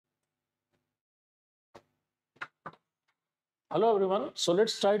Hello everyone. So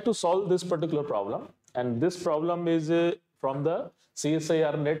let's try to solve this particular problem. And this problem is from the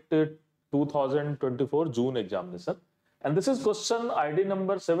CSIR NET 2024 June examination. And this is question ID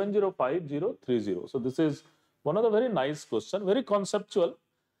number 705030. So this is one of the very nice question, very conceptual.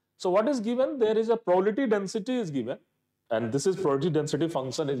 So what is given? There is a probability density is given. And this is probability density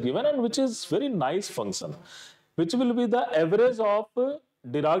function is given, and which is very nice function, which will be the average of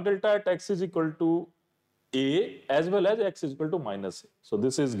Dirac delta at x is equal to a as well as x is equal to minus a. So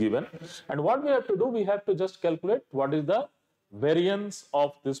this is given, and what we have to do, we have to just calculate what is the variance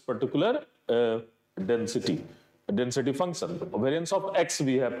of this particular density function. Variance of x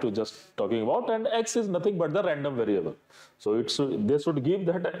we have to just talking about, and x is nothing but the random variable. So they should give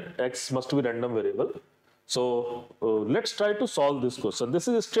that x must be random variable. So let's try to solve this question. This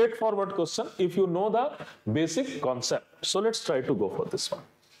is a straightforward question if you know the basic concept. So let's try to go for this one.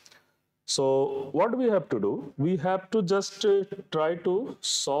 So what we have to do, we have to just try to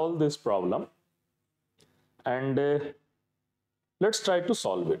solve this problem, and let's try to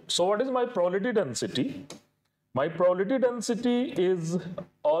solve it. So what is my probability density? My probability density is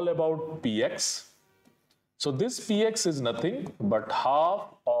all about px. So this px is nothing but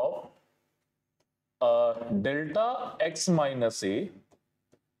half of delta x minus a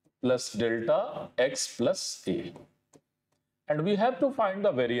plus delta x plus a. And we have to find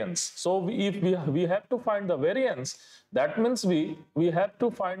the variance. So if we have to find the variance, that means we have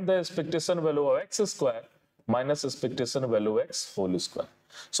to find the expectation value of x square minus expectation value of x whole square.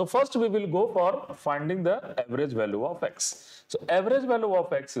 So first we will go for finding the average value of x. So average value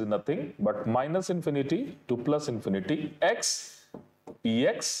of x is nothing but minus infinity to plus infinity x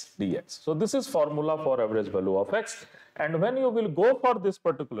px dx. So this is formula for average value of x. And when you will go for this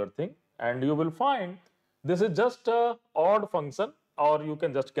particular thing, and you will find this is just a odd function, or you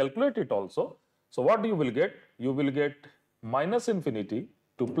can just calculate it also. So what you will get? You will get minus infinity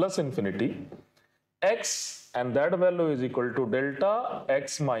to plus infinity x, and that value is equal to delta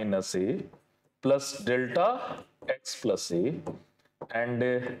x minus a plus delta x plus a, and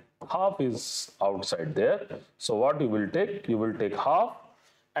half is outside there. So what you will take? You will take half.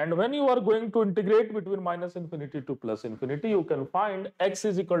 And when you are going to integrate between minus infinity to plus infinity, you can find x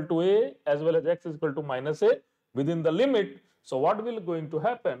is equal to a as well as x is equal to minus a within the limit. So what will going to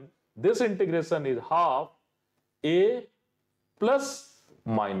happen? This integration is half a plus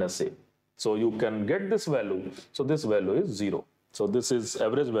minus a. So you can get this value. So this value is 0. So this is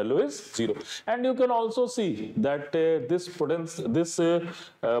average value is 0. And you can also see that this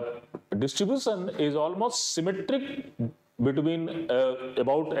distribution is almost symmetric between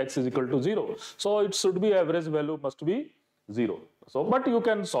about x is equal to 0. So it should be average value must be 0. So but you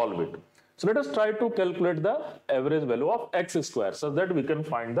can solve it. So let us try to calculate the average value of x square so that we can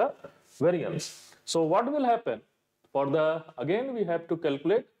find the variance. So what will happen? For the, again we have to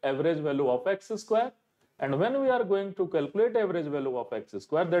calculate average value of x square, and when we are going to calculate average value of x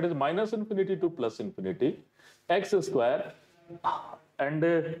square, that is minus infinity to plus infinity x square, and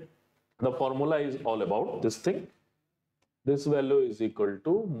the formula is all about this thing. This value is equal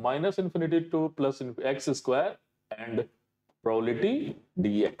to minus infinity to plus x square and probability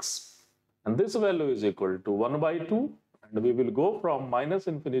dx, and this value is equal to 1 by 2, and we will go from minus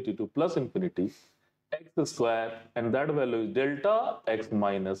infinity to plus infinity x square, and that value is delta x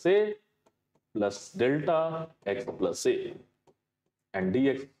minus a plus delta x plus a, and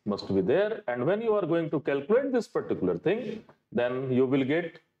dx must be there. And when you are going to calculate this particular thing, then you will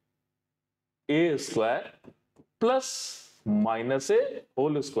get a square plus minus a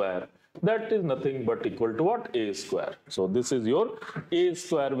whole square, that is nothing but equal to what? A square. So this is your a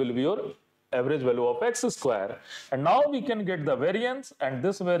square will be your average value of x square. And now we can get the variance, and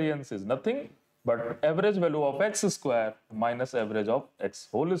this variance is nothing but average value of x square minus average of x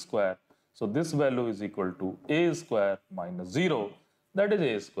whole square. So this value is equal to a square minus 0, that is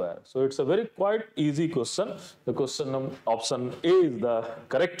a square. So it's a very quite easy question. The question option A is the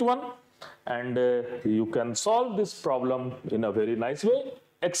correct one, and you can solve this problem in a very nice way,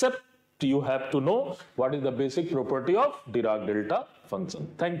 except you have to know what is the basic property of Dirac delta function.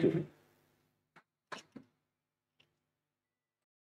 Thank you.